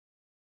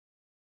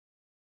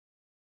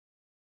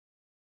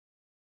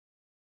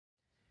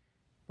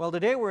Well,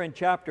 today we're in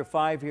chapter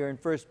 5 here in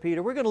 1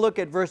 Peter. We're going to look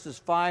at verses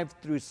 5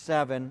 through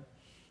 7.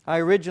 I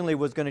originally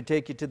was going to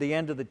take you to the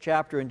end of the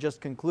chapter and just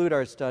conclude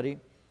our study,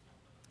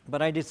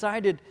 but I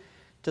decided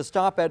to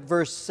stop at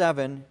verse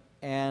 7,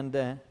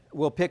 and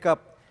we'll pick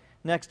up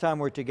next time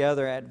we're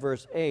together at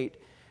verse 8.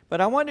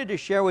 But I wanted to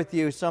share with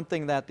you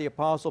something that the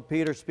Apostle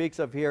Peter speaks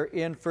of here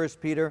in 1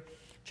 Peter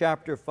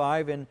chapter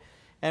 5,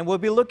 and we'll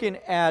be looking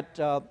at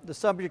the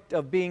subject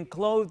of being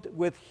clothed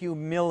with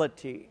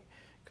humility,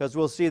 because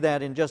we'll see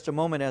that in just a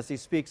moment as he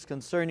speaks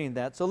concerning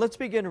that. So let's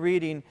begin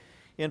reading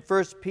in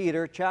 1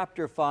 Peter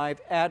chapter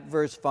 5 at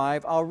verse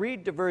 5. I'll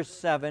read to verse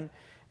 7,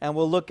 and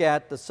we'll look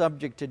at the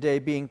subject today,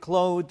 being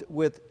clothed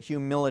with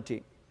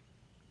humility.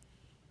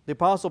 The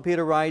Apostle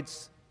Peter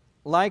writes,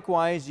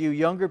 "Likewise, you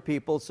younger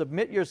people,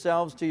 submit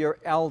yourselves to your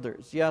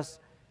elders. Yes,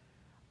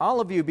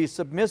 all of you be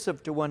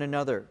submissive to one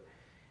another,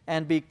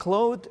 and be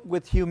clothed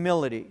with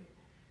humility.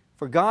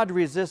 For God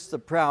resists the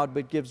proud,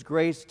 but gives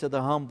grace to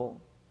the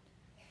humble.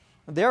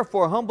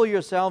 Therefore, humble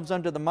yourselves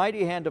under the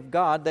mighty hand of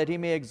God, that He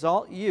may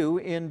exalt you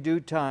in due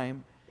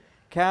time,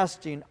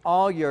 casting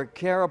all your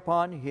care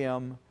upon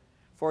Him,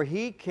 for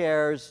He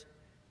cares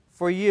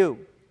for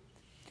you."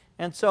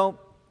 And so,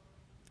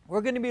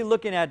 we're going to be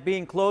looking at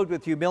being clothed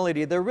with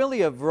humility. There are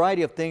really a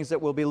variety of things that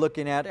we'll be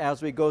looking at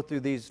as we go through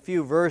these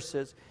few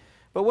verses.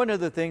 But one of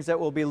the things that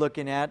we'll be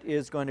looking at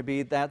is going to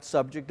be that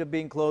subject of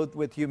being clothed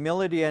with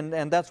humility, and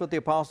that's what the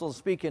apostle is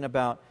speaking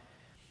about.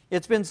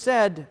 It's been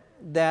said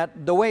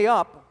that the way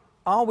up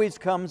always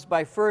comes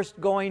by first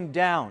going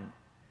down.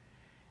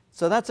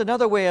 So that's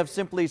another way of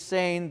simply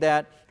saying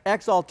that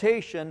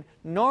exaltation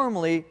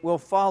normally will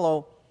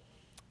follow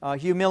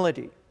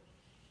humility.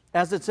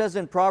 As it says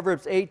in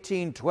Proverbs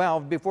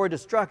 18:12, "Before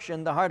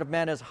destruction the heart of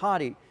man is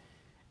haughty,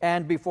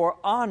 and before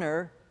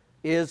honor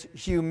is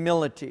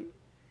humility."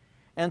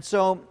 And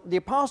so the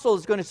apostle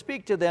is going to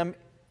speak to them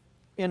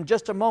in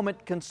just a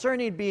moment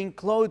concerning being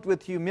clothed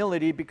with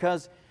humility,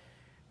 because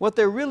what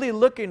they're really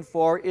looking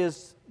for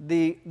is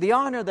the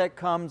honor that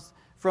comes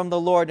from the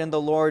Lord and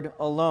the Lord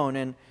alone.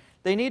 And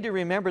they need to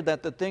remember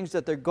that the things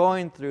that they're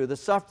going through, the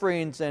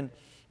sufferings and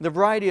the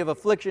variety of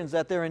afflictions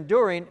that they're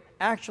enduring,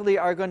 actually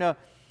are going to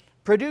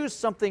produce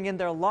something in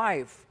their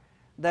life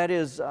that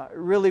is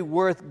really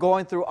worth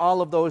going through all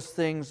of those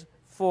things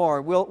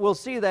for. We'll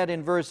see that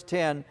in verse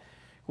 10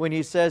 when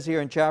he says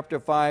here in chapter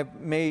 5,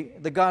 "May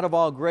the God of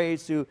all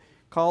grace, who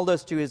called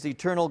us to His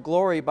eternal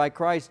glory by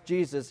Christ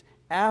Jesus,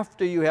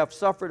 after you have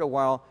suffered a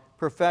while,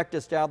 perfect,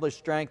 establish,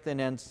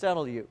 strengthen, and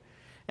settle you."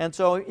 And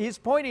so he's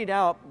pointing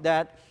out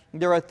that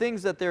there are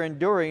things that they're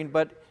enduring,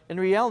 but in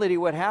reality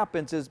what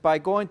happens is by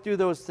going through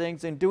those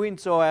things and doing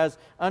so as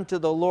unto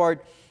the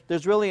Lord,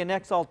 there's really an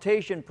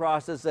exaltation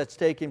process that's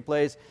taking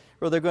place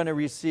where they're going to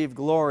receive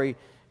glory,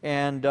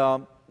 and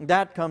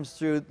that comes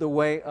through the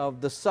way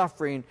of the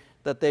suffering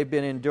that they've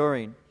been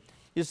enduring.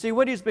 You see,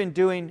 what he's been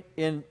doing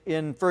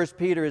in 1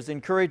 Peter is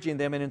encouraging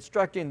them and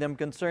instructing them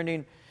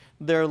concerning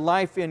their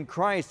life in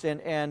Christ,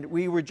 and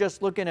we were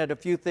just looking at a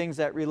few things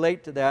that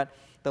relate to that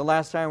the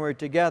last time we were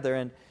together,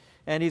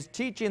 and he's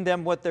teaching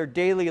them what their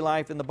daily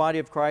life in the body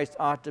of Christ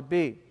ought to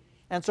be.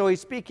 And so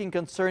he's speaking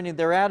concerning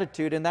their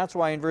attitude, and that's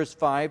why in verse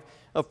 5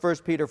 of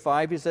 1 Peter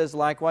 5 he says,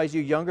 "Likewise,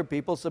 you younger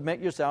people, submit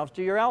yourselves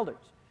to your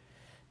elders."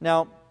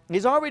 Now,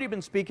 he's already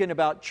been speaking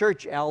about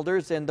church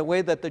elders and the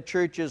way that the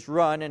church is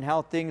run and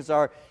how things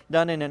are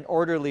done in an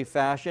orderly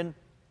fashion.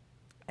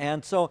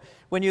 And so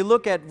when you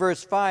look at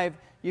verse 5,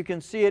 you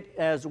can see it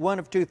as one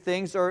of two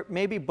things, or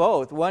maybe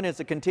both. One is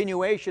a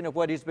continuation of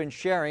what he's been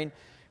sharing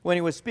when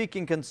he was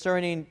speaking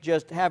concerning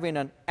just having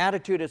an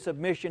attitude of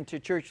submission to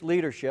church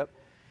leadership.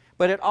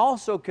 But it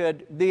also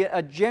could be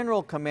a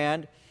general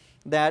command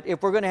that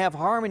if we're going to have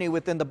harmony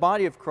within the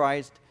body of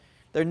Christ,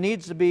 there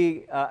needs to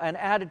be an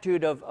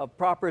attitude of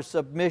proper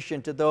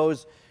submission to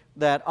those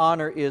that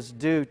honor is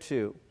due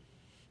to.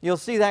 You'll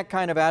see that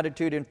kind of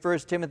attitude in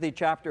 1 Timothy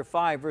chapter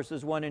 5,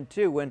 verses 1 and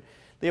 2, when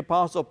the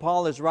Apostle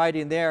Paul is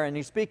writing there, and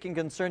he's speaking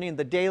concerning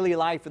the daily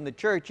life in the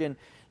church and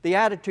the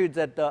attitudes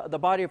that the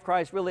body of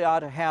Christ really ought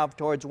to have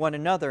towards one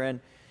another.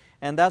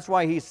 And that's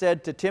why he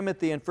said to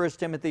Timothy in 1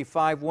 Timothy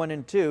 5, 1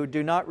 and 2,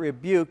 "Do not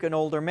rebuke an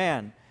older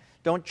man.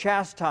 Don't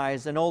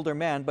chastise an older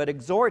man, but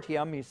exhort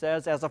him," he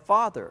says, "as a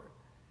father.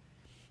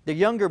 The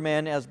younger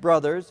men as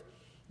brothers,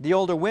 the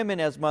older women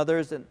as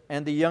mothers,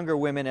 and the younger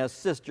women as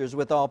sisters,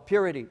 with all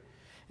purity."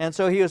 And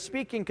so he is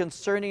speaking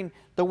concerning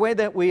the way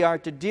that we are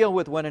to deal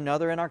with one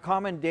another in our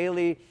common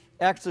daily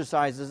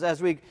exercises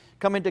as we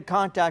come into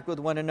contact with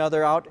one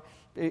another out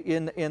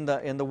in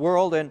the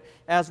world, and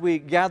as we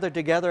gather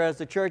together as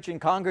the church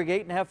and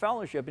congregate and have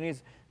fellowship. And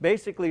he's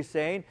basically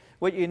saying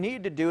what you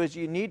need to do is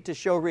you need to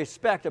show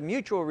respect, a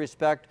mutual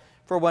respect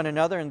for one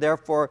another, and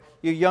therefore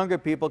you younger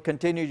people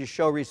continue to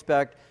show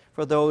respect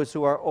for those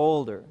who are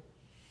older.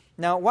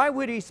 Now, why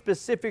would he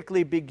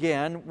specifically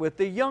begin with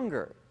the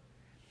younger?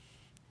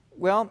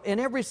 Well, in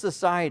every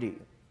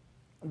society,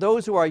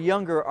 those who are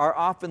younger are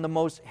often the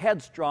most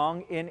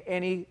headstrong in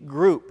any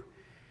group.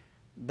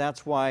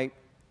 That's why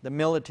the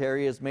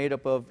military is made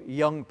up of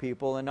young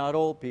people and not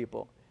old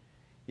people.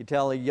 You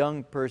tell a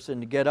young person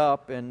to get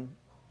up and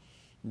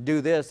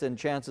do this, and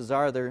chances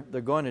are they're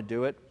going to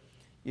do it.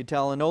 You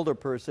tell an older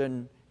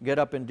person, get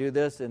up and do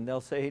this, and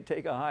they'll say,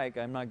 take a hike.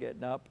 I'm not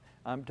getting up.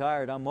 I'm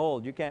tired. I'm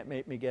old. You can't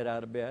make me get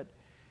out of bed.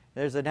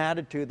 There's an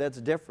attitude that's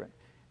different.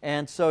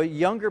 And so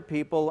younger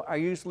people are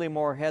usually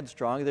more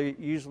headstrong. They're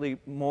usually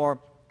more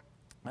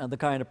the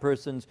kind of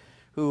persons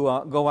who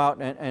go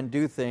out and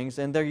do things,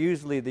 and they're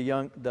usually the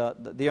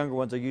younger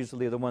ones are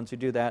usually the ones who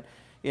do that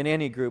in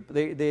any group.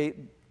 They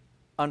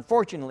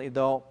unfortunately,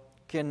 though,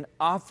 can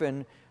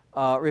often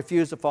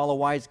refuse to follow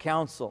wise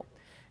counsel,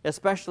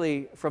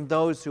 especially from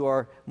those who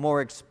are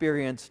more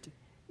experienced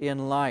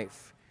in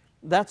life.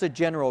 That's a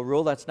general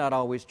rule. That's not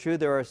always true.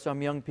 There are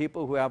some young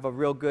people who have a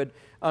real good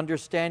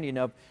understanding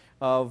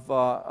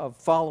of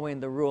following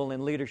the rule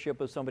and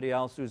leadership of somebody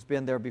else who's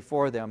been there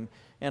before them.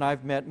 And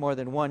I've met more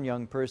than one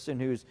young person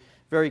who's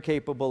very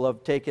capable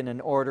of taking an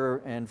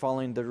order and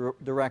following the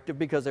directive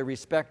because they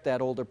respect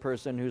that older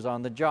person who's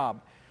on the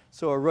job.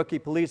 So a rookie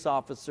police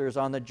officer is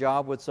on the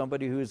job with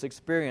somebody who's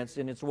experienced,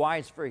 and it's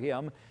wise for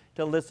him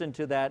to listen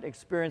to that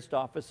experienced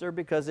officer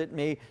because it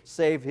may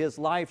save his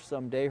life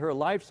someday, her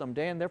life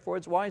someday, and therefore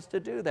it's wise to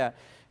do that.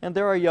 And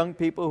there are young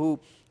people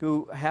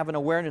who have an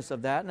awareness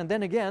of that. And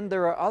then again,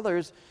 there are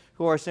others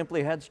who are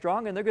simply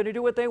headstrong, and they're going to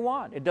do what they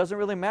want. It doesn't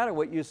really matter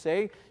what you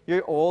say.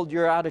 You're old,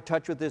 you're out of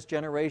touch with this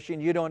generation,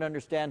 you don't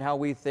understand how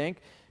we think,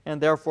 and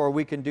therefore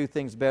we can do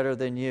things better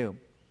than you.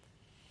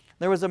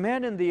 There was a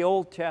man in the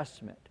Old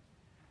Testament,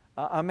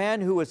 a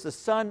man who was the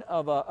son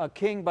of a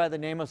king by the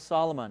name of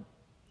Solomon.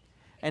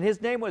 And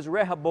his name was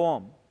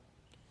Rehoboam.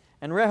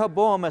 And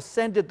Rehoboam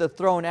ascended the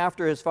throne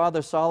after his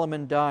father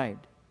Solomon died.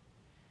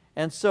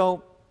 And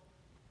so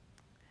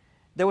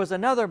there was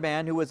another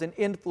man who was an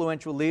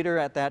influential leader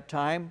at that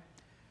time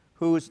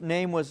whose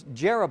name was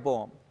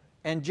Jeroboam.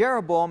 And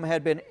Jeroboam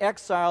had been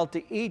exiled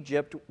to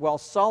Egypt while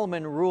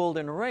Solomon ruled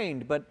and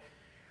reigned. But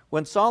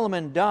when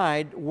Solomon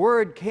died,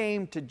 word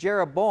came to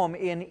Jeroboam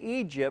in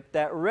Egypt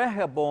that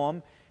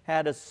Rehoboam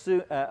had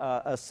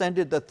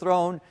ascended the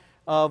throne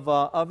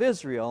of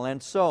Israel.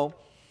 And so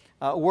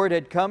word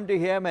had come to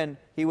him, and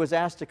he was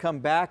asked to come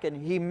back,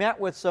 and he met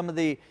with some of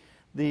the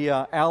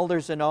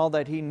elders and all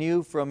that he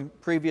knew from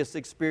previous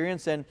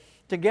experience, and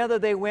together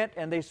they went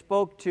and they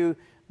spoke to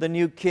the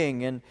new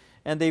king,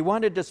 and they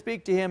wanted to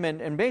speak to him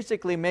and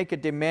basically make a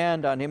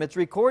demand on him. It's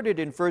recorded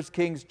in 1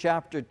 Kings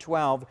chapter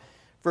 12,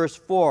 verse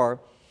 4,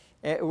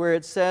 where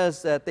it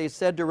says that they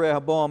said to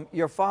Rehoboam,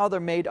 "Your father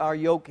made our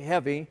yoke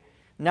heavy.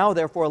 Now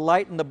therefore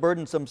lighten the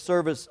burdensome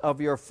service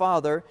of your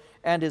father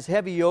and his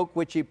heavy yoke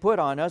which he put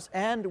on us,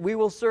 and we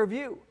will serve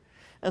you."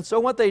 And so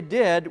what they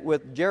did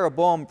with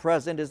Jeroboam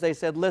present is they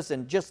said,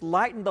 listen, just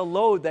lighten the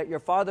load that your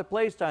father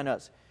placed on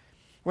us.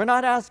 We're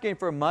not asking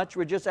for much.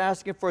 We're just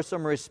asking for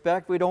some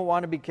respect. We don't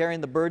want to be carrying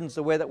the burdens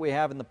the way that we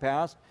have in the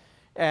past.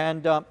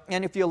 And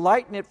if you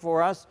lighten it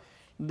for us,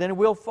 then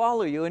we'll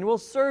follow you and we'll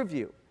serve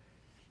you.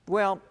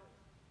 Well,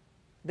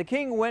 the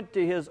king went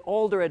to his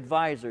older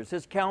advisors,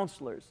 his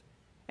counselors,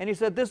 and he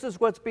said, this is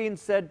what's being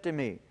said to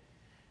me.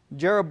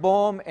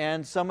 Jeroboam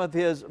and some of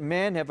his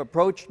men have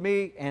approached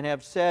me and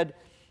have said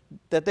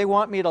that they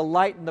want me to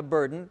lighten the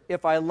burden.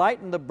 If I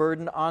lighten the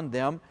burden on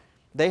them,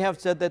 they have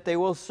said that they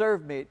will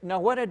serve me. Now,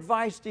 what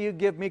advice do you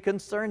give me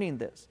concerning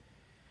this?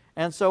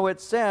 And so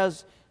it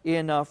says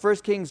in 1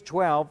 Kings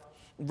 12,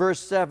 verse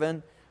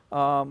 7,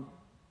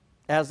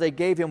 as they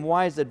gave him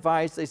wise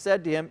advice, they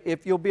said to him,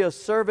 if you'll be a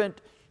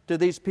servant to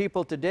these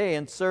people today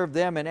and serve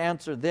them and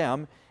answer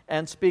them,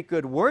 and speak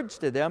good words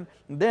to them,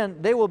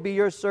 then they will be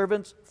your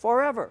servants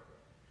forever.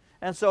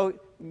 And so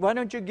why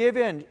don't you give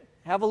in?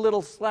 Have a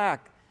little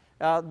slack.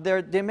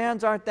 Their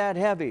demands aren't that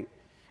heavy.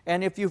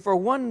 And if you for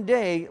one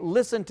day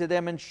listen to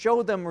them and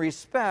show them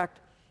respect,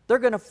 they're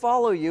going to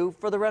follow you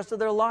for the rest of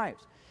their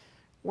lives.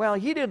 Well,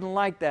 he didn't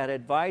like that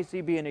advice,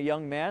 he being a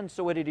young man,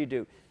 so what did he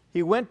do?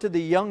 He went to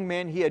the young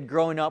men he had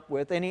grown up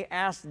with and he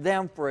asked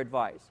them for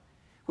advice,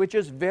 which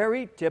is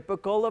very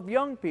typical of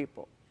young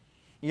people.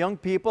 Young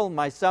people,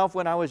 myself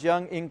when I was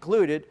young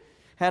included,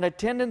 had a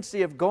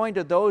tendency of going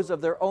to those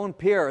of their own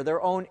peer, their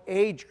own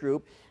age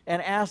group,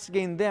 and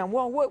asking them,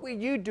 well, what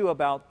would you do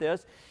about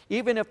this?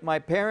 Even if my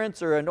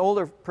parents or an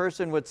older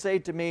person would say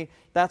to me,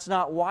 that's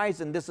not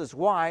wise and this is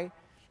why,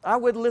 I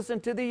would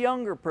listen to the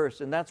younger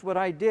person. That's what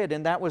I did,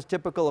 and that was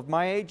typical of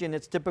my age, and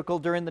it's typical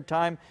during the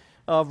time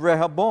of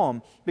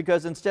Rehoboam,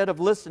 because instead of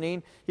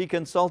listening, he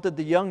consulted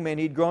the young men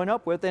he'd grown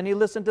up with, and he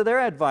listened to their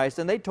advice,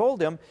 and they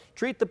told him,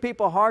 treat the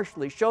people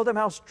harshly, show them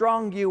how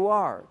strong you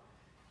are,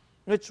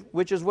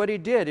 which is what he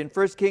did. In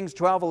 1 Kings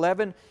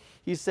 12:11,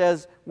 he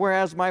says,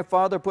 whereas my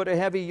father put a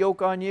heavy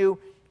yoke on you,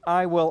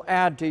 I will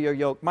add to your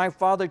yoke. My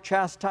father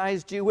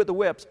chastised you with the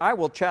whips, I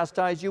will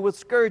chastise you with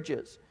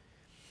scourges.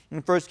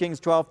 In 1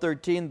 Kings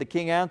 12:13, the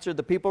king answered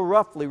the people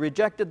roughly,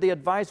 rejected the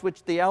advice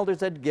which the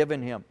elders had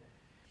given him.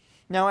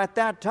 Now at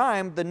that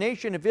time, the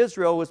nation of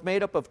Israel was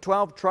made up of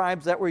 12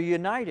 tribes that were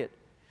united.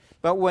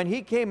 But when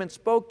he came and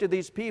spoke to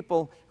these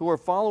people who were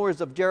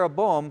followers of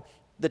Jeroboam,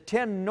 the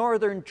 10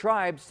 northern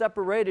tribes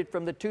separated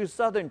from the 2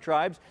 southern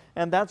tribes,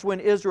 and that's when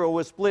Israel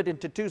was split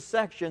into 2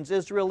 sections,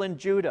 Israel and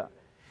Judah.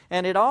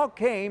 And it all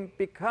came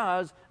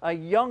because a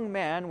young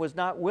man was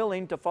not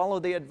willing to follow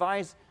the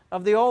advice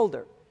of the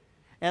older.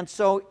 And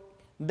so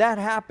that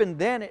happened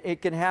then,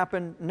 it can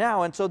happen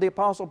now. And so the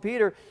Apostle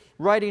Peter,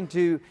 writing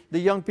to the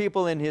young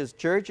people in his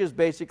church, is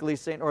basically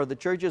saying, or the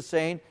church is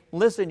saying,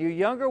 listen, you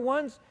younger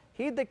ones,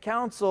 heed the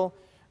counsel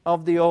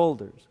of the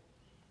elders.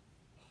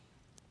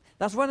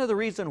 That's one of the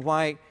reasons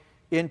why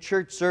in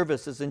church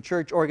services, in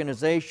church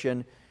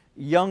organization,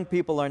 young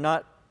people are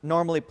not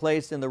normally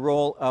placed in the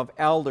role of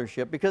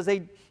eldership, because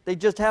they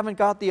just haven't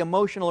got the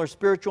emotional or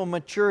spiritual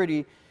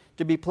maturity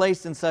to be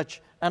placed in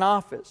such an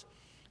office.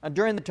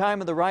 During the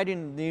time of the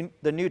writing of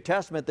the New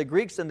Testament, the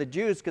Greeks and the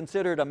Jews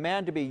considered a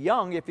man to be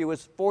young if he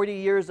was 40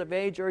 years of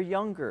age or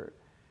younger.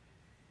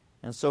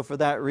 And so for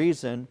that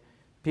reason,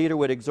 Peter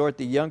would exhort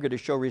the younger to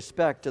show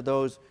respect to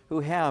those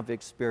who have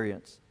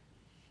experience.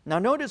 Now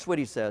notice what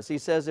he says. He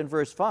says in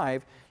verse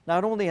 5,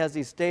 not only has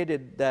he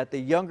stated that the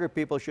younger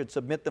people should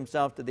submit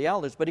themselves to the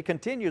elders, but he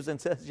continues and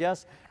says,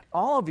 yes,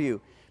 all of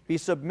you, be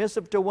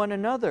submissive to one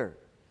another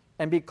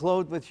and be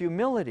clothed with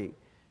humility.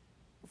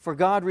 For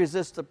God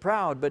resists the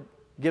proud, but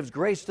gives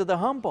grace to the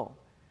humble.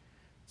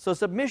 So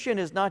submission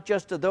is not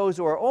just to those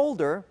who are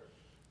older.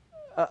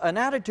 An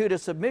attitude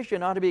of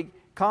submission ought to be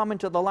common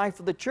to the life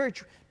of the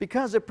church,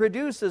 because it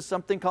produces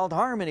something called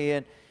harmony,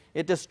 and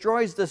it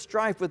destroys the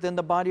strife within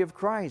the body of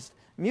Christ.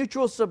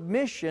 Mutual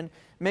submission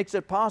makes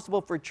it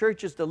possible for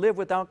churches to live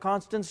without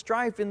constant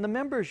strife in the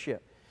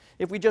membership.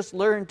 If we just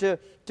learn to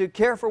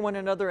care for one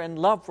another and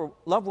love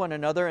one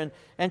another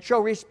and show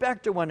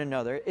respect to one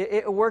another.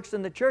 It works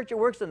in the church, it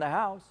works in the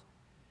house.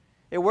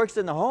 It works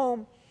in the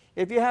home.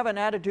 If you have an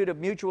attitude of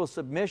mutual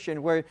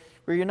submission where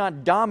you're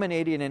not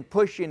dominating and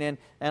pushing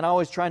and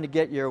always trying to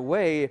get your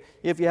way,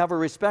 if you have a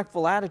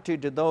respectful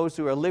attitude to those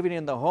who are living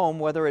in the home,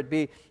 whether it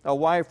be a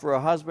wife or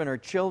a husband or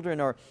children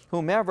or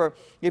whomever,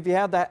 if you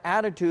have that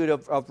attitude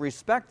of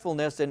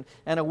respectfulness and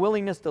a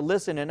willingness to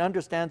listen and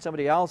understand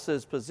somebody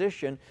else's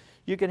position,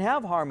 you can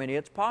have harmony.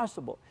 It's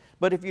possible.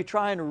 But if you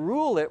try and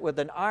rule it with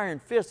an iron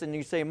fist and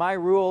you say, my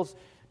rules,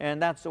 and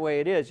that's the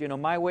way it is, you know,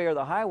 my way or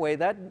the highway,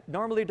 that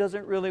normally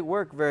doesn't really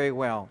work very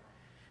well.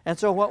 And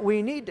so what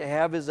we need to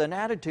have is an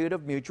attitude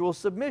of mutual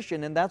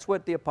submission, and that's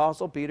what the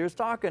Apostle Peter is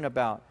talking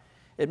about.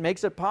 It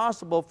makes it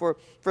possible for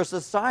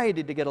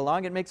society to get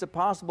along. It makes it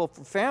possible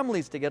for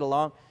families to get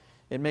along.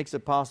 It makes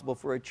it possible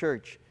for a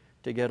church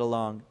to get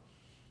along.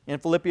 In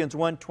Philippians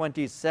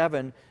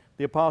 1:27,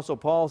 the Apostle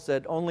Paul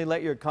said, only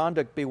let your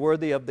conduct be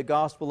worthy of the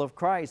gospel of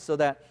Christ, so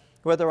that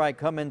whether I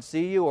come and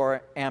see you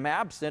or am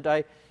absent,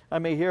 I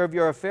may hear of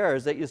your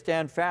affairs, that you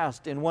stand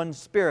fast in one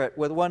spirit,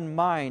 with one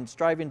mind,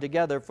 striving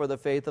together for the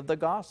faith of the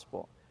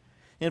gospel.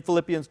 In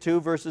Philippians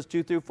 2, verses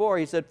 2 through 4,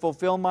 he said,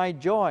 fulfill my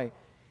joy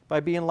by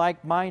being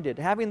like-minded,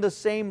 having the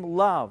same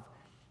love,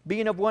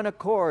 being of one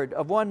accord,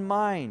 of one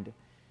mind.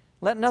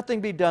 Let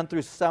nothing be done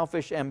through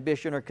selfish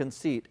ambition or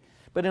conceit,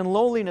 but in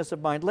lowliness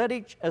of mind, let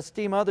each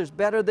esteem others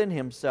better than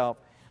himself.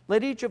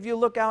 Let each of you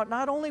look out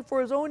not only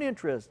for his own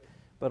interest,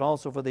 but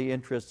also for the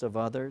interests of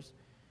others.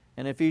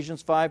 In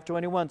Ephesians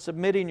 5:21,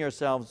 submitting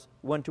yourselves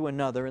one to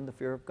another in the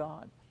fear of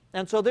God.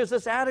 And so there's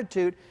this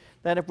attitude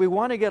that if we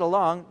want to get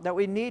along, that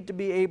we need to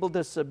be able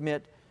to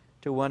submit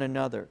to one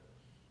another.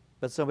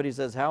 But somebody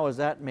says, how is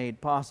that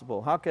made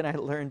possible? How can I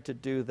learn to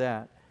do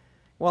that?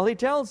 Well, he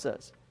tells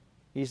us.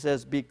 He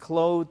says, be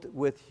clothed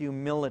with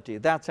humility.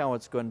 That's how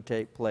it's going to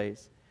take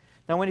place.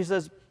 Now, when he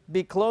says,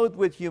 be clothed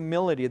with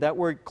humility, that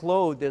word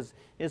clothed is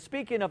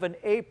speaking of an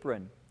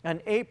apron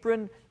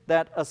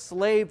that a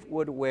slave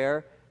would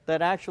wear,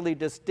 that actually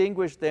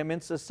distinguished them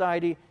in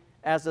society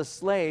as a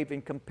slave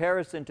in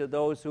comparison to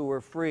those who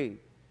were free.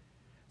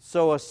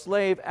 So a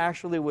slave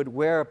actually would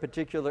wear a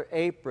particular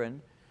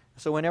apron.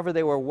 So whenever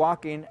they were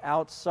walking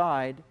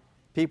outside,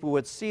 people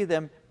would see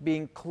them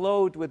being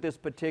clothed with this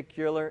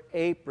particular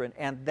apron.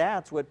 And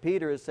that's what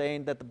Peter is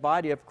saying that the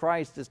body of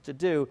Christ is to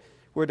do.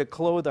 We're to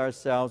clothe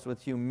ourselves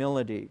with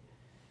humility.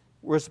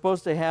 We're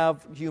supposed to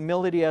have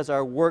humility as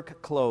our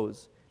work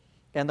clothes.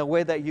 And the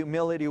way that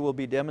humility will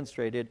be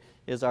demonstrated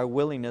is our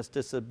willingness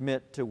to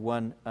submit to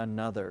one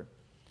another,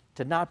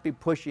 to not be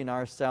pushing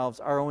ourselves,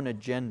 our own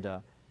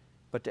agenda,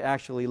 but to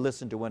actually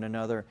listen to one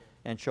another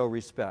and show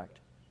respect.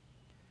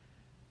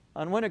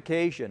 On one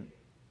occasion,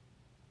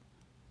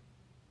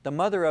 the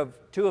mother of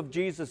two of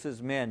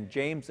Jesus' men,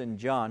 James and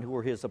John, who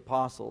were his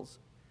apostles,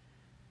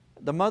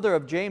 the mother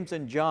of James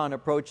and John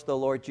approached the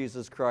Lord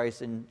Jesus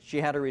Christ, and she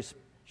had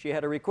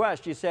a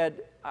request. She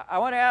said, I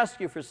want to ask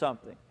you for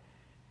something.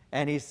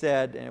 And he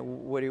said,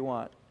 what do you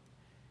want?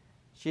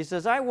 She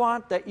says, I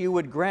want that you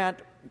would grant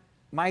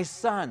my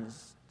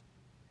sons,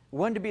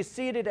 one to be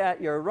seated at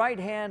your right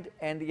hand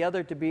and the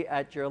other to be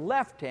at your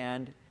left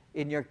hand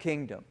in your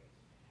kingdom.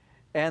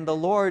 And the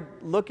Lord,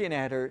 looking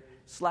at her,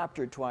 slapped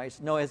her twice.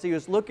 No, as he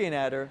was looking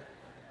at her,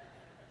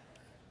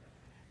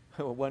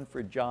 one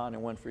for John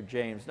and one for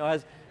James. No,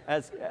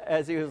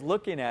 as he was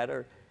looking at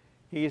her,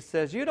 he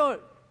says, you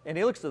don't, and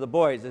he looks to the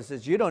boys and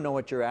says, you don't know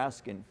what you're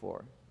asking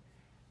for.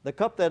 the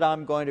cup that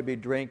I'm going to be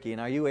drinking,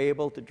 are you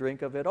able to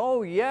drink of it?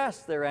 Oh,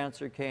 yes, their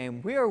answer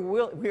came. We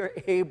are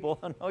able.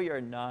 No,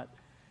 you're not.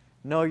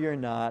 No, you're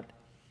not.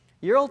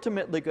 You're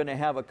ultimately going to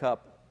have a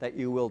cup that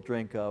you will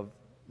drink of.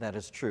 That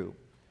is true.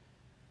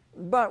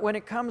 But when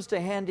it comes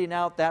to handing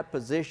out that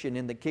position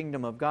in the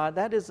kingdom of God,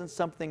 that isn't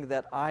something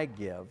that I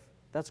give.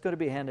 That's going to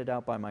be handed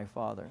out by my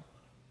Father.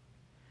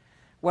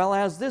 Well,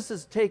 as this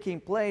is taking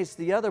place,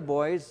 the other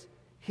boys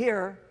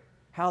hear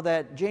how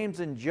that James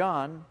and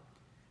John,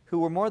 who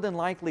were more than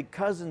likely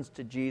cousins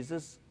to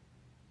Jesus,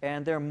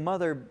 and their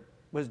mother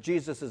was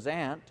Jesus'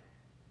 aunt,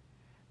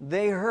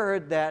 they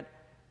heard that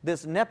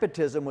this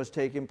nepotism was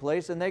taking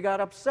place, and they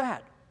got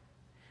upset.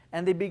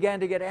 And they began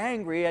to get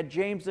angry at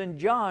James and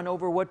John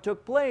over what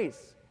took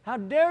place. How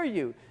dare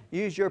you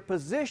use your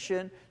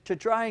position to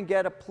try and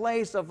get a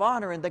place of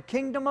honor in the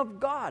kingdom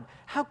of God?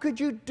 How could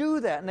you do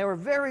that? And they were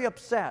very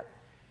upset.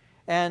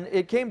 And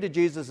it came to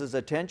Jesus'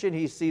 attention.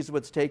 He sees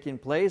what's taking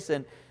place.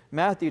 And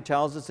Matthew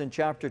tells us in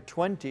chapter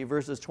 20,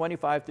 verses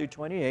 25 through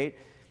 28,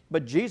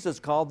 but Jesus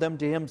called them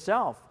to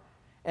himself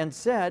and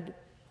said,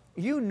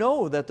 "You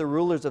know that the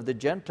rulers of the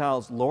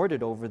Gentiles lord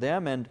it over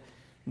them, and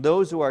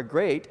those who are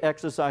great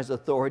exercise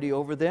authority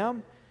over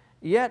them.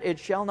 Yet it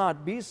shall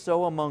not be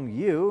so among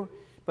you,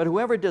 but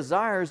whoever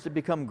desires to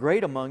become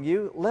great among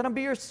you, let him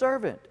be your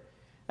servant.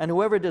 And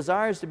whoever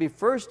desires to be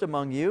first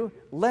among you,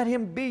 let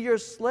him be your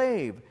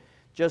slave,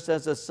 just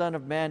as the Son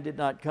of Man did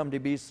not come to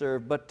be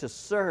served, but to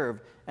serve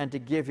and to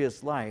give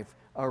his life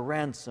a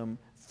ransom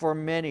for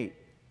many."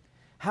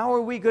 How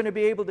are we going to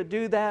be able to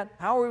do that?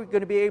 How are we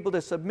going to be able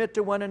to submit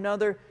to one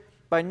another?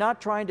 By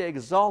not trying to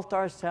exalt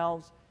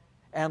ourselves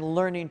and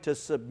learning to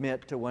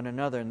submit to one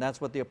another. And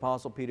that's what the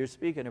Apostle Peter's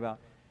speaking about.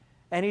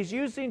 And he's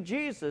using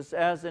Jesus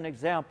as an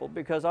example,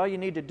 because all you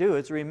need to do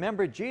is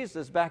remember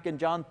Jesus back in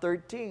John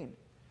 13.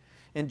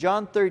 In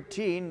John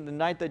 13, the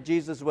night that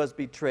Jesus was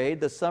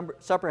betrayed, the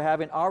supper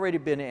having already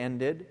been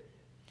ended,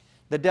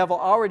 the devil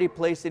already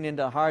placing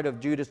into the heart of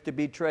Judas to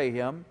betray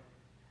him.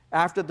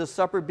 After the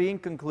supper being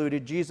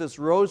concluded, Jesus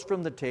rose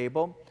from the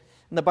table,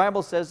 and the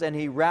Bible says, and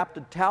he wrapped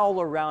a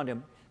towel around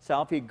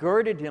himself. He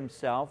girded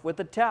himself with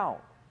a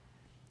towel.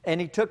 And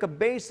he took a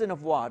basin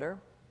of water,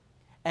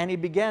 and he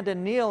began to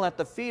kneel at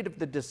the feet of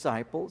the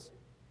disciples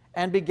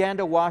and began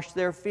to wash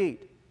their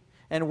feet.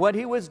 And what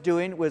he was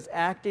doing was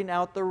acting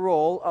out the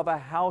role of a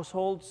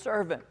household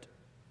servant.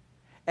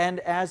 And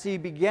as he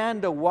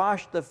began to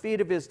wash the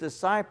feet of his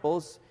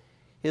disciples,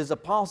 his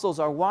apostles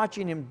are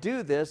watching him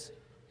do this,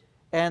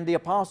 and the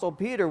Apostle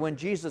Peter, when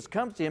Jesus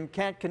comes to him,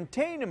 can't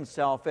contain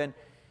himself, and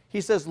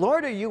he says,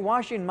 "Lord, are you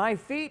washing my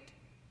feet?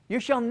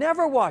 You shall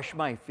never wash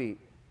my feet."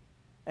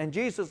 And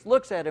Jesus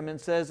looks at him and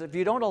says, "If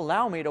you don't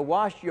allow me to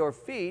wash your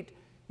feet,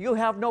 you'll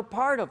have no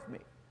part of me."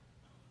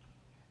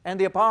 And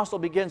the apostle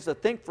begins to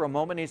think for a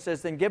moment. He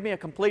says, "Then give me a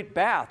complete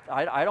bath.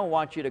 I don't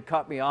want you to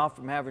cut me off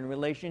from having a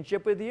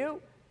relationship with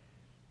you."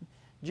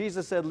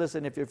 Jesus said,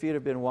 "Listen, if your feet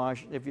have been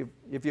washed,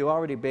 if you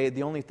already bathed,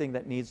 the only thing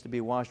that needs to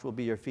be washed will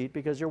be your feet,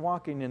 because you're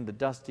walking in the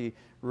dusty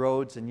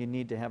roads and you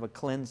need to have a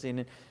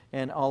cleansing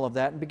and all of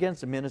that," and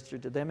begins to minister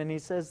to them. And he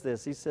says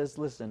this, he says,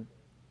 "Listen,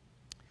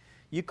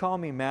 you call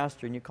me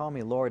Master and you call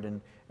me Lord,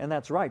 and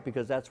that's right,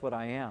 because that's what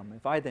I am.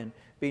 If I then,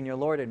 being your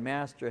Lord and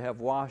Master,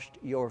 have washed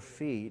your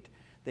feet,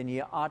 then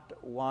you ought to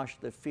wash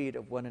the feet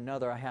of one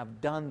another. I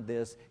have done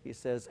this," he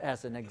says,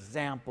 "as an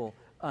example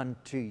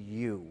unto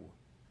you."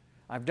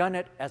 I've done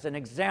it as an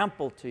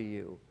example to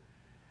you.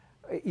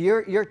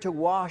 You're to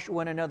wash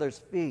one another's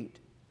feet.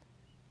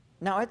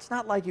 Now, it's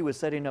not like he was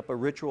setting up a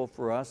ritual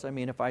for us. I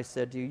mean, if I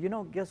said to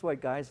you, guess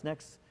what, guys,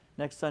 next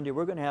Sunday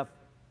we're going to have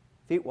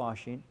feet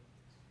washing.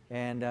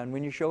 And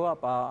when you show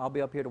up, I'll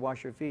be up here to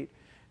wash your feet.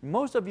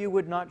 Most of you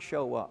would not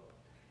show up.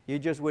 You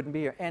just wouldn't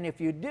be here. And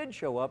if you did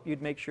show up,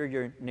 you'd make sure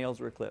your nails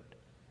were clipped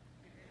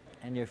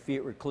and your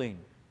feet were clean.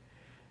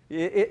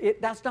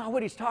 That's not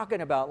what he's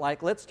talking about.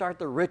 Like, let's start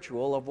the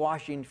ritual of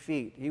washing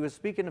feet. He was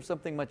speaking of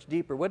something much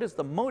deeper. What is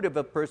the motive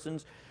of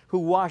persons who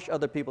wash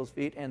other people's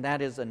feet? And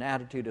that is an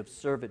attitude of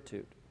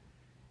servitude.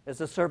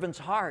 It's a servant's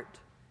heart.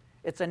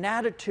 It's an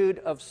attitude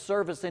of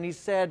service. And he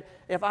said,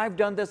 if I've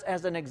done this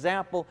as an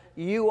example,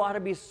 you ought to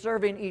be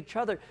serving each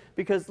other.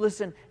 Because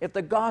listen, if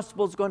the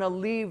gospel's going to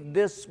leave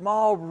this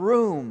small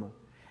room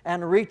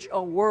and reach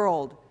a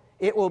world,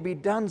 it will be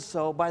done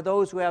so by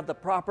those who have the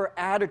proper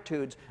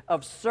attitudes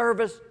of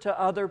service to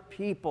other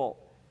people.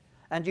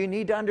 And you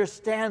need to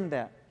understand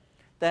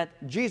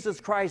that Jesus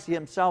Christ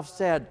himself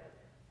said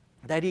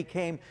that he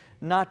came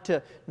not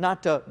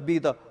to be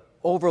the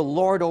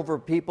overlord over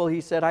people.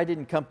 He said, I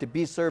didn't come to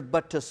be served,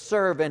 but to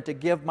serve and to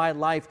give my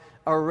life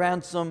a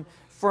ransom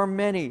for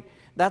many.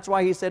 That's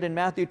why he said in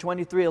Matthew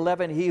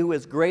 23:11, he who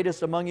is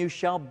greatest among you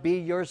shall be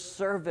your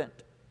servant.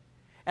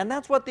 And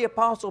that's what the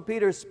Apostle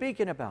Peter is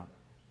speaking about.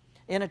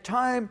 In a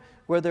time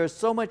where there's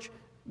so much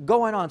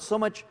going on, so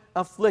much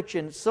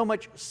affliction, so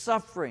much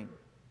suffering,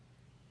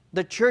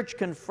 the church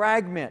can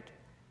fragment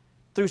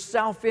through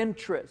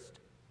self-interest.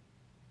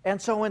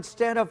 And so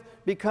instead of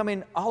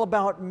becoming all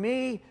about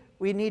me,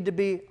 we need to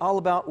be all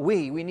about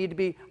we. We need to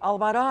be all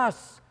about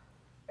us.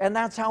 And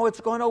that's how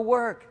it's going to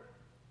work.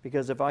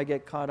 Because if I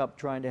get caught up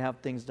trying to have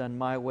things done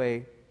my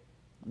way,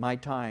 my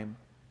time,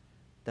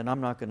 then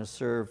I'm not going to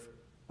serve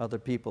other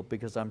people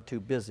because I'm too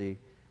busy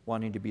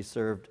wanting to be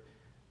served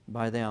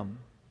by them.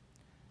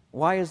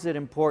 Why is it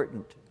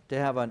important to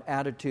have an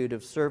attitude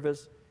of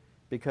service?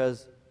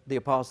 Because the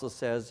apostle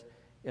says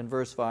in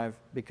verse 5,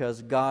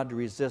 because God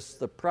resists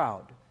the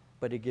proud,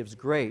 but He gives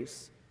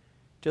grace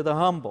to the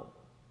humble.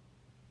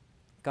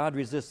 God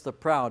resists the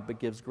proud, but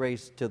gives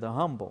grace to the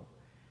humble.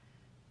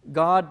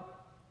 God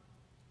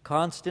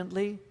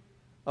constantly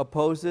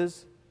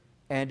opposes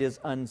and is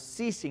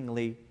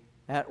unceasingly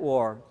at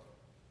war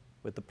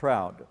with the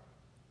proud.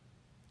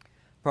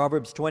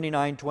 Proverbs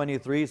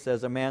 29:23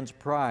 says, a man's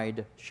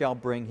pride shall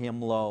bring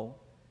him low,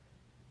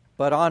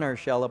 but honor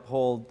shall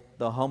uphold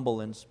the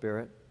humble in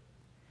spirit.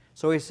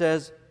 So he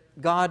says,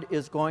 God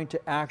is going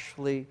to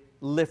actually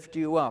lift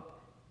you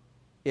up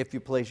if you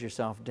place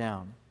yourself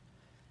down.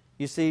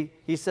 You see,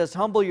 he says,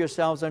 humble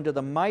yourselves under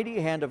the mighty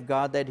hand of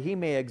God, that He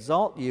may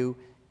exalt you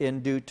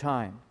in due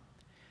time.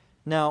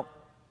 Now,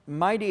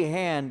 mighty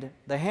hand,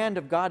 the hand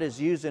of God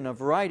is used in a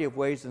variety of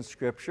ways in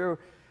Scripture.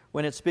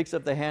 When it speaks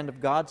of the hand of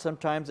God,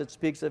 sometimes it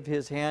speaks of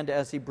His hand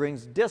as He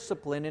brings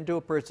discipline into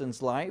a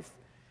person's life.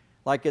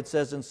 Like it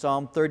says in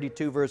Psalm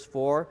 32, verse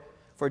 4,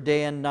 for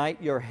day and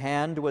night your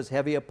hand was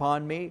heavy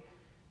upon me.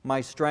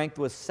 My strength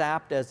was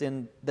sapped as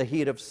in the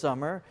heat of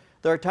summer.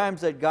 There are times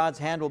that God's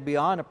hand will be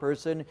on a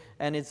person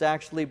and it's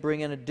actually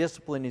bringing a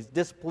discipline. He's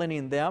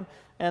disciplining them.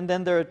 And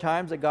then there are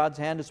times that God's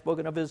hand is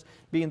spoken of as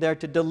being there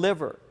to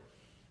deliver.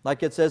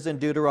 Like it says in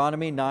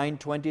Deuteronomy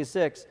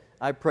 9:26,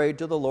 I prayed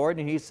to the Lord,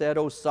 and He said,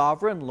 O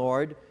sovereign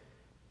Lord,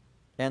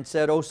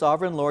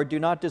 do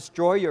not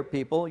destroy your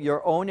people,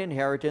 your own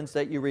inheritance,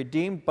 that you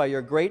redeemed by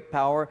your great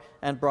power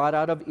and brought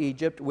out of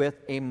Egypt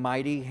with a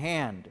mighty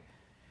hand.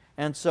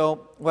 And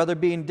so, whether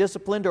being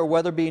disciplined or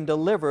whether being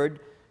delivered,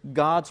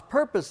 God's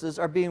purposes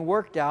are being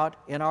worked out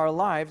in our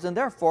lives, and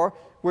therefore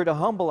we're to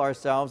humble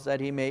ourselves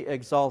that He may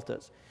exalt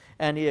us.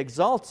 And He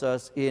exalts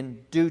us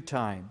in due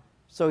time.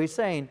 So He's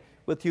saying,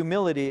 with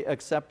humility,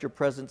 accept your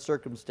present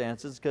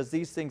circumstances, because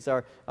these things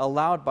are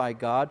allowed by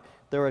God.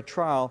 They're a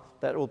trial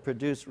that will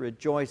produce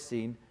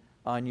rejoicing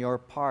on your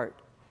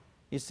part.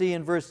 You see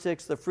in verse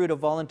 6, the fruit of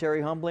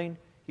voluntary humbling,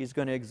 He's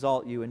going to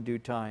exalt you in due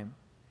time.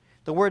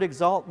 The word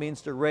exalt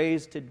means to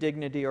raise to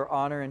dignity or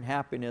honor and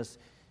happiness,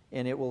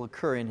 and it will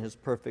occur in His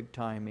perfect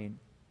timing.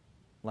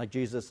 Like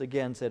Jesus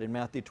again said in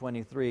Matthew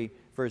 23,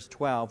 verse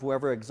 12,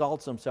 whoever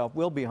exalts himself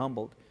will be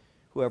humbled.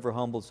 Whoever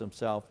humbles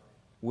himself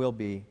will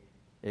be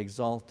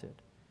exalted.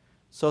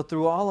 So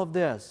through all of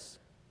this,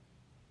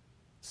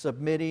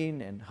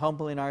 submitting and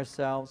humbling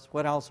ourselves,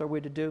 what else are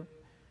we to do?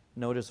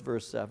 Notice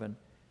verse 7,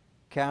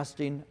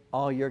 casting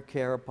all your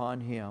care upon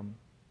Him,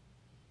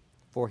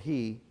 for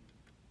He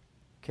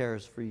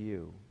cares for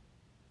you.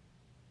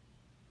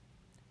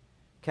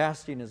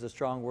 Casting is a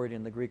strong word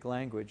in the Greek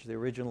language, the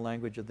original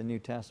language of the New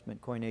Testament,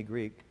 Koine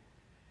Greek.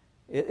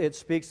 It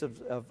speaks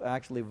of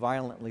actually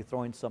violently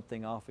throwing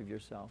something off of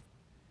yourself.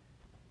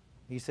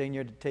 He's saying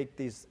you're to take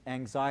these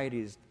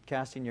anxieties,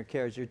 casting your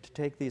cares, you're to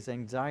take these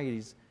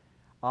anxieties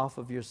off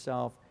of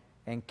yourself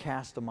and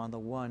cast them on the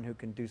one who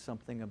can do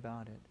something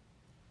about it.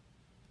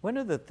 One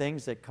of the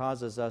things that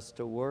causes us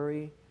to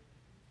worry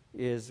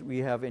is we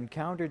have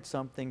encountered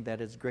something that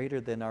is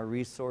greater than our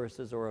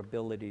resources or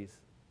abilities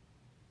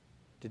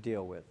to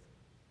deal with.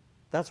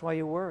 That's why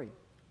you worry.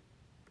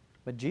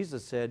 But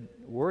Jesus said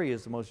worry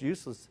is the most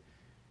useless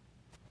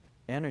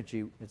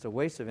energy. It's a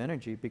waste of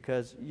energy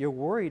because you're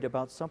worried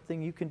about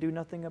something you can do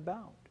nothing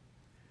about.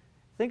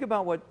 Think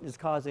about what is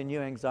causing you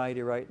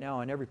anxiety right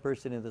now, and every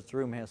person in this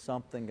room has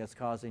something that's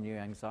causing you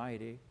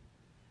anxiety.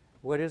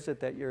 What is it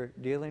that you're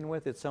dealing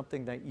with? It's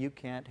something that you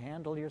can't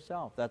handle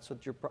yourself. That's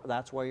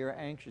why you're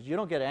anxious. You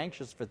don't get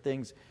anxious for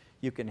things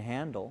you can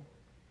handle.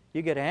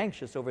 You get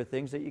anxious over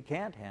things that you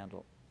can't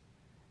handle.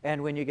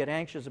 And when you get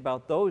anxious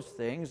about those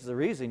things, the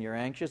reason you're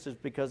anxious is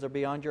because they're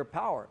beyond your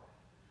power.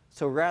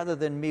 So rather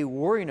than me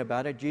worrying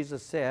about it,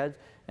 Jesus said,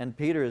 and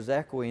Peter is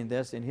echoing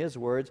this in his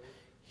words,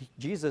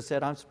 Jesus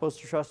said, I'm supposed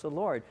to trust the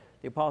Lord.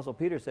 The Apostle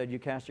Peter said, you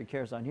cast your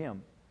cares on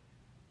Him.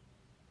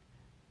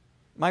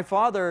 My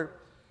father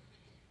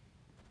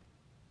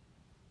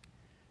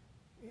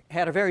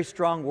had a very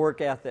strong work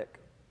ethic.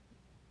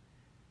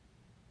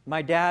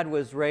 My dad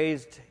was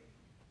raised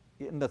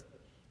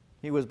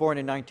he was born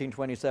in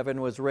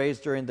 1927, was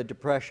raised during the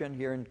Depression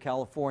here in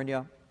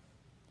California.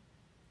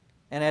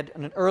 And at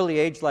an early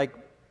age, like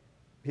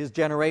his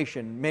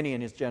generation, many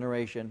in his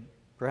generation,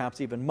 perhaps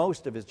even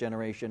most of his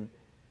generation,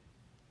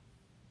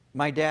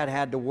 my dad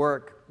had to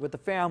work with the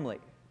family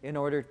in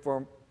order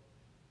for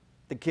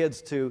the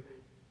kids to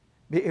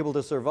be able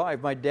to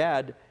survive. My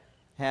dad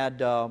had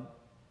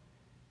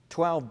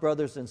 12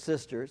 brothers and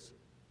sisters.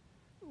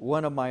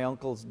 One of my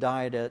uncles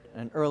died at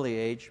an early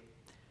age,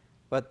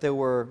 but there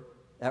were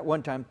at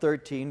one time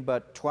 13,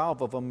 but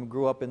 12 of them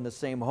grew up in the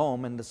same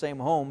home, and the same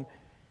home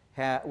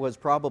was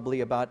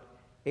probably about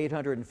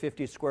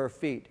 850 square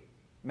feet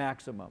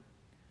maximum.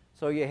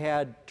 So you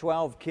had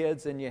 12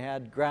 kids and you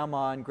had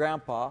grandma and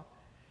grandpa,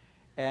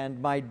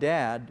 And my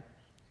dad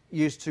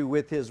used to,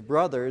 with his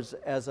brothers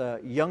as a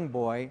young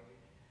boy,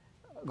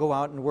 go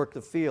out and work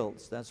the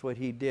fields. That's what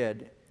he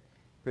did,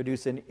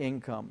 produce an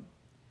income.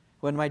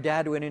 When my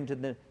dad went into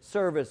the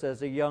service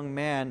as a young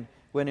man,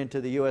 went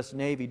into the U.S.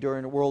 Navy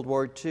during World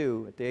War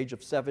II at the age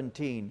of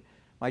 17,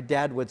 my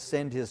dad would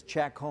send his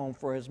check home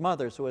for his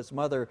mother so his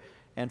mother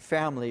and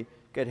family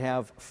could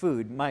have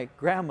food. My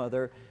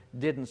grandmother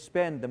didn't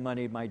spend the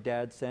money my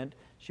dad sent.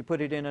 She put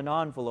it in an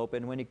envelope,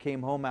 and when he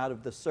came home out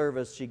of the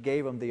service, she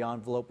gave him the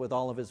envelope with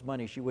all of his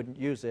money. She wouldn't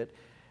use it,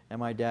 and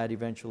my dad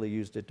eventually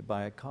used it to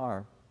buy a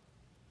car.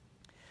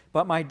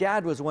 But my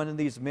dad was one of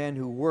these men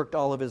who worked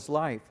all of his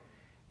life.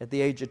 At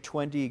the age of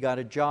 20, he got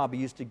a job. He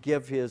used to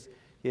give his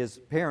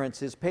parents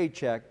his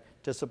paycheck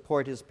to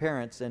support his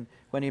parents. And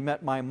when he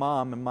met my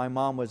mom, and my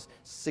mom was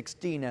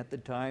 16 at the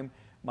time,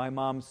 my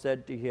mom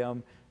said to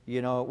him,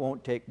 you know, it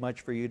won't take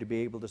much for you to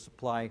be able to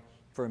supply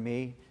for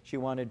me. She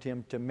wanted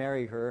him to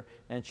marry her,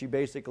 and she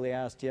basically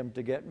asked him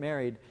to get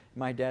married.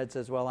 My dad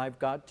says, well, I've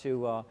got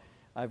to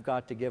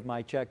give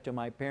my check to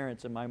my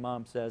parents. And my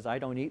mom says, I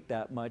don't eat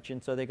that much.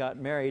 And so they got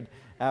married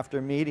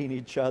after meeting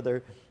each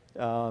other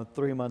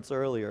 3 months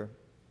earlier.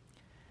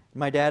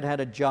 My dad had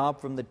a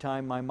job from the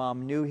time my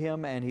mom knew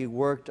him, and he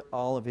worked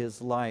all of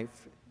his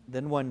life.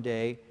 Then one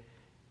day,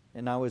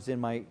 and I was in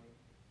my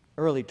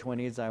early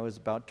 20s, I was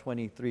about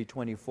 23,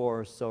 24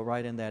 or so,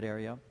 right in that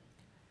area.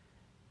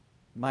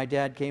 My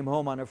dad came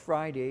home on a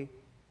Friday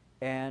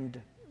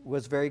and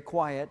was very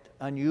quiet,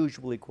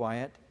 unusually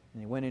quiet.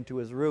 And he went into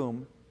his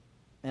room,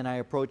 and I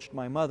approached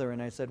my mother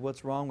and I said,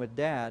 what's wrong with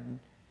Dad? And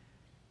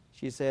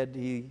she said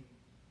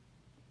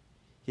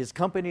his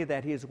company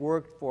that he's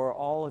worked for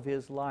all of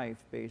his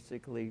life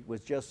basically was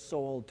just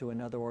sold to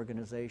another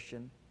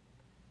organization.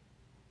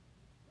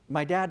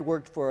 My dad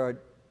worked for a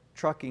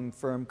trucking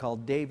firm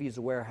called Davies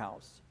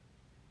Warehouse.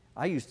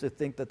 I used to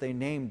think that they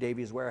named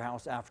Davies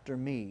Warehouse after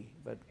me,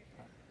 but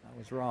I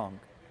was wrong.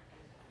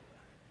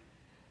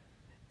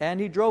 And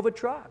he drove a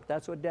truck.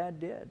 That's what Dad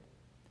did.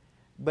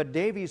 But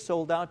Davies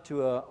sold out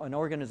to an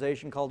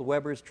organization called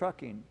Weber's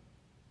Trucking.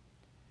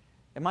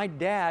 And my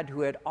dad,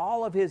 who had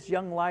all of his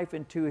young life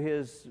into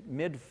his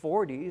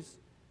mid-40s,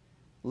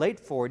 late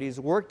 40s,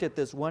 worked at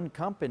this one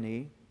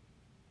company,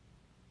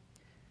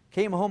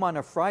 came home on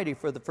a Friday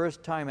for the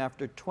first time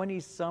after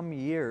 20-some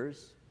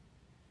years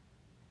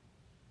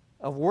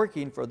of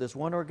working for this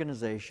one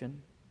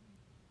organization.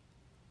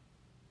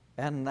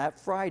 And that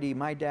Friday,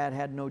 my dad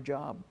had no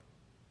job.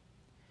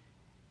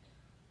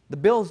 The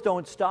bills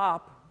don't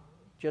stop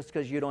just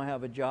because you don't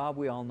have a job.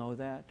 We all know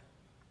that.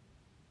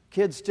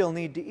 Kids still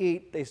need to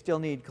eat. They still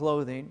need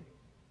clothing.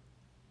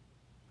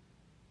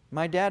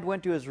 My dad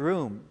went to his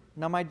room.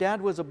 Now, my dad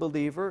was a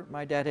believer.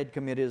 My dad had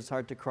committed his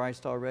heart to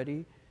Christ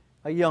already,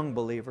 a young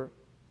believer.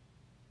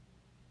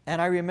 And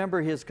I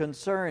remember his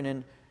concern,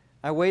 and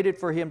I waited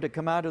for him to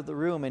come out of the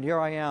room, and here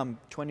I am,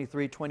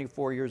 23,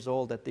 24 years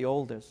old at the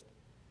oldest.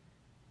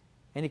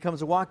 And he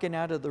comes walking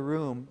out of the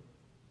room,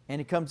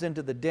 and he comes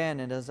into the den,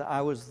 and as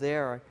I was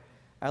there,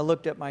 I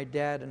looked at my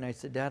dad, and I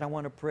said, Dad, I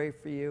want to pray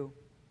for you.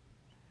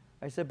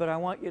 I said, but I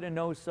want you to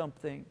know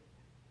something.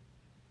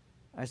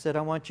 I said,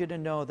 I want you to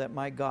know that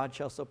my God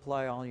shall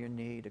supply all your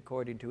need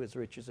according to his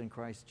riches in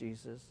Christ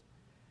Jesus.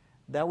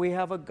 That we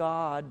have a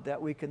God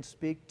that we can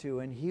speak to,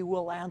 and he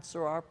will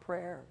answer our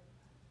prayer.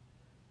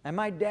 And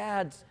my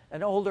dad's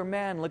an older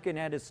man looking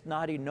at his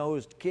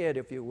snotty-nosed kid,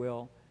 if you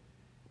will.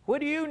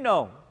 What do you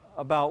know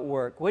about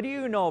work? What do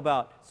you know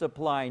about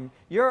supplying?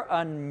 You're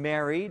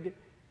unmarried.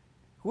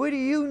 What do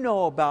you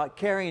know about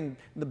carrying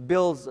the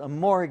bills, a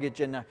mortgage,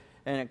 and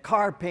a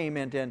car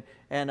payment, and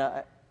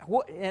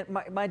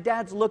my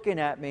dad's looking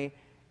at me,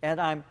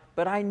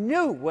 but I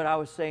knew what I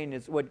was saying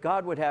is what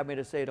God would have me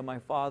to say to my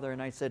father,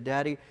 and I said,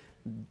 Daddy,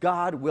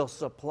 God will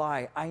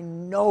supply. I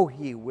know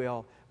he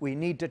will. We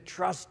need to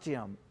trust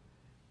him.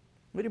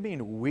 What do you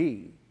mean,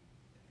 we?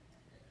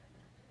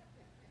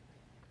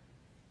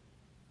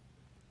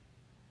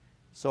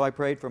 So I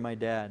prayed for my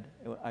dad.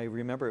 I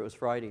remember it was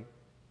Friday,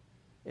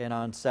 and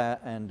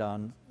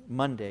on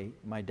Monday,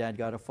 my dad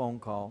got a phone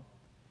call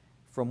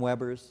from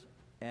Weber's,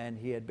 and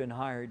he had been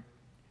hired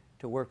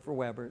to work for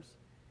Weber's.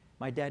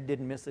 My dad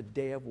didn't miss a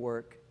day of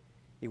work.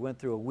 He went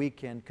through a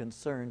weekend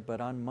concerned,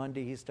 but on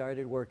Monday he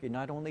started working.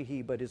 Not only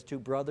he, but his two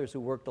brothers who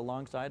worked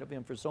alongside of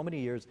him for so many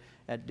years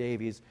at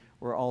Davies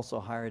were also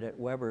hired at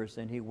Weber's,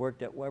 and he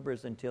worked at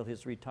Weber's until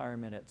his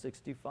retirement at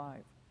 65.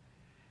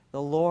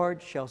 The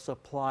Lord shall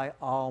supply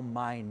all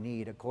my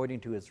need according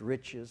to his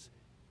riches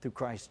through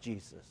Christ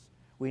Jesus.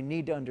 We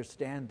need to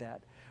understand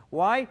that.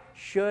 Why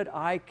should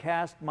I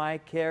cast my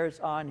cares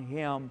on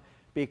him?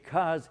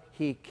 Because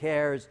he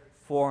cares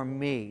for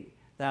me.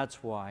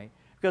 That's why.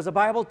 Because the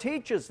Bible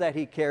teaches that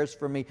he cares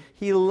for me.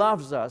 He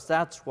loves us.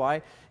 That's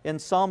why. In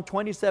Psalm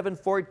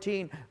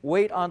 27:14,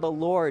 wait on the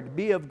Lord,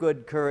 be of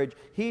good courage.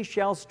 He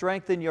shall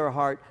strengthen your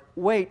heart.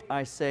 Wait,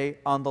 I say,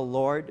 on the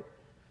Lord.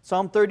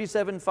 Psalm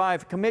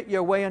 37:5, commit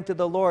your way unto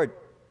the Lord.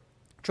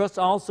 Trust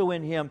also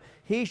in him.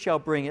 He shall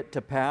bring it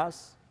to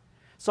pass.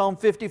 Psalm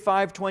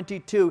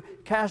 55:22,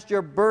 cast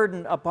your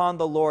burden upon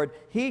the Lord.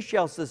 He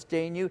shall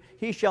sustain you.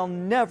 He shall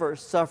never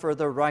suffer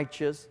the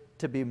righteous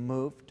to be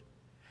moved.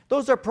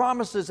 Those are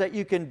promises that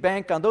you can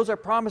bank on. Those are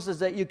promises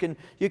that you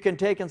can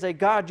take and say,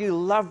 God, you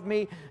love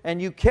me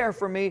and you care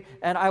for me,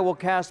 and I will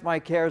cast my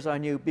cares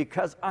on you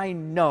because I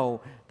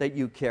know that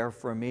you care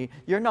for me.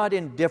 You're not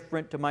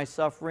indifferent to my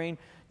suffering.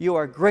 You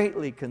are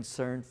greatly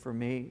concerned for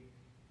me.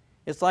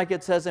 It's like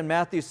it says in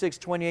Matthew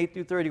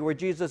 6:28-30, where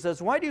Jesus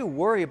says, why do you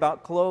worry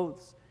about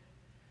clothes?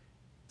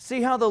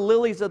 See how the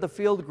lilies of the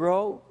field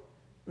grow?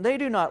 They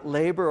do not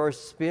labor or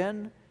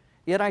spin.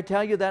 Yet I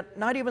tell you that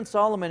not even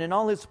Solomon in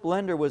all his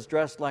splendor was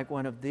dressed like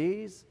one of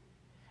these.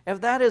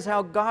 If that is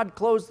how God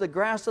clothes the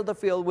grass of the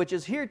field, which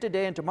is here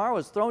today and tomorrow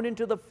is thrown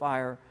into the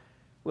fire,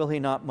 will he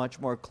not much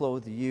more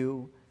clothe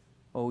you,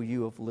 O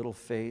you of little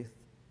faith?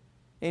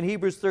 In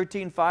Hebrews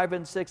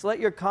 13:5-6, let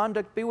your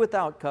conduct be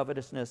without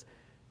covetousness.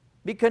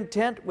 Be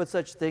content with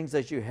such things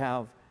as you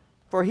have.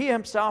 For he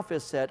himself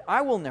has said,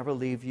 I will never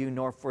leave you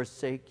nor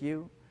forsake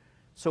you.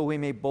 So we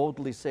may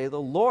boldly say,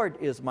 the Lord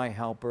is my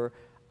helper.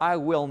 I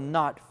will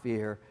not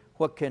fear.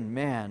 What can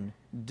man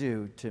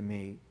do to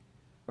me?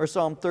 Or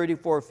Psalm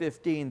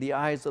 34:15, the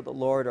eyes of the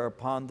Lord are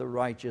upon the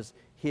righteous.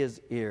 His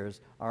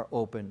ears are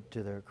open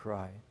to their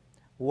cry.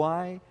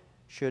 Why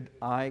should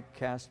I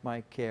cast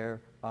my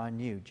care on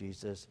you,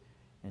 Jesus?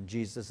 And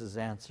Jesus'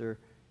 answer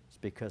is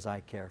because I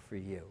care for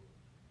you.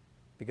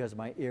 Because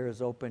my ear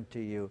is open to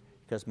you,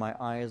 because my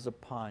eye is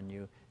upon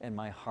you, and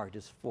my heart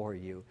is for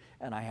you,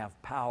 and I have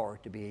power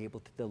to be able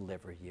to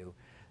deliver you.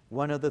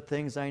 One of the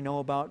things I know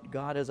about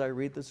God as I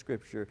read the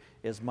Scripture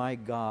is my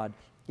God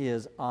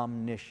is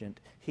omniscient.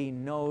 He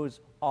knows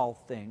all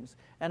things.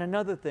 And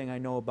another thing I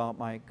know about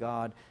my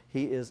God,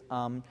 He is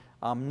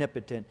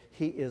omnipotent.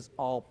 He is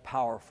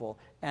all-powerful.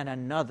 And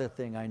another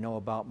thing I know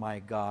about my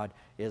God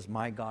is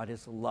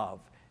love.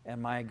 And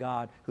my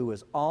God, who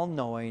is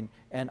all-knowing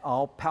and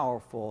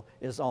all-powerful,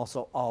 is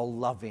also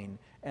all-loving.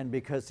 And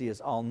because He is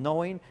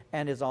all-knowing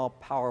and is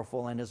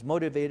all-powerful and is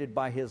motivated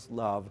by His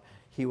love,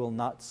 He will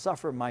not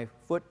suffer my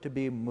foot to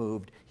be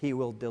moved. He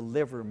will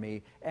deliver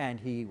me,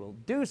 and He will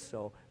do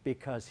so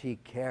because He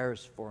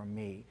cares for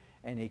me,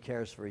 and He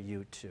cares for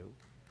you too.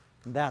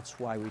 And that's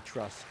why we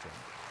trust Him,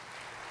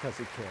 because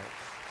He cares.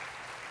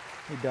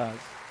 He does.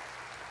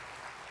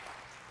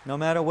 No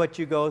matter what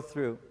you go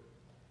through,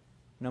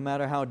 no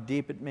matter how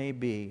deep it may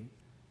be,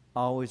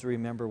 always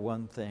remember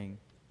one thing.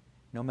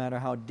 No matter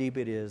how deep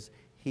it is,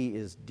 He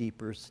is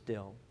deeper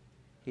still.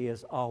 He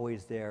is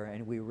always there,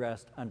 and we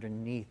rest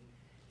underneath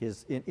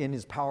in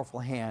His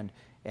powerful hand,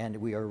 and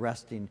we are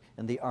resting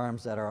in the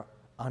arms that are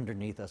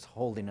underneath us,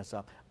 holding us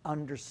up.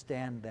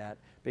 Understand that,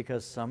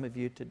 because some of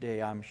you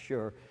today, I'm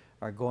sure,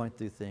 are going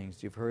through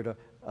things. You've heard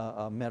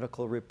a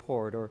medical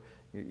report, or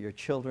your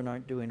children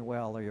aren't doing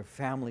well, or your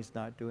family's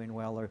not doing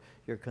well, or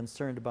you're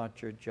concerned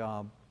about your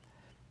job.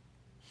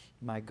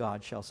 My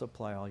God shall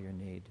supply all your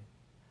need.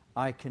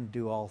 I can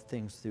do all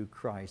things through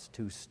Christ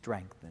who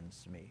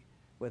strengthens me.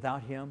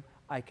 Without Him,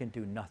 I can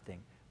do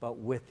nothing. But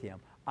with Him,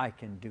 I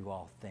can do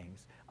all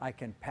things. I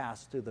can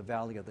pass through the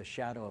valley of the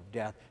shadow of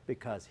death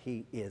because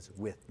He is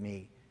with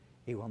me.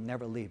 He will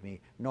never leave me,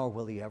 nor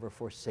will He ever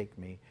forsake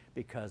me,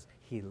 because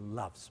He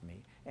loves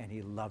me, and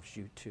He loves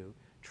you too.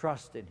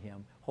 Trust in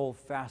Him, hold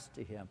fast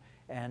to Him,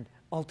 and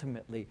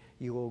ultimately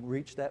you will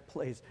reach that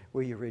place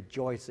where you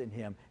rejoice in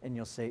Him, and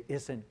you'll say,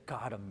 isn't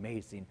God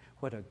amazing?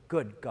 What a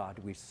good God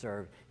we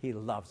serve. He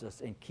loves us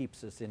and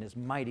keeps us in His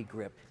mighty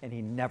grip, and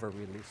He never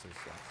releases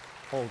us.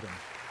 Hold Him.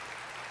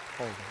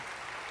 Hold Him.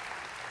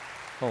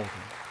 Hold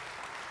Him.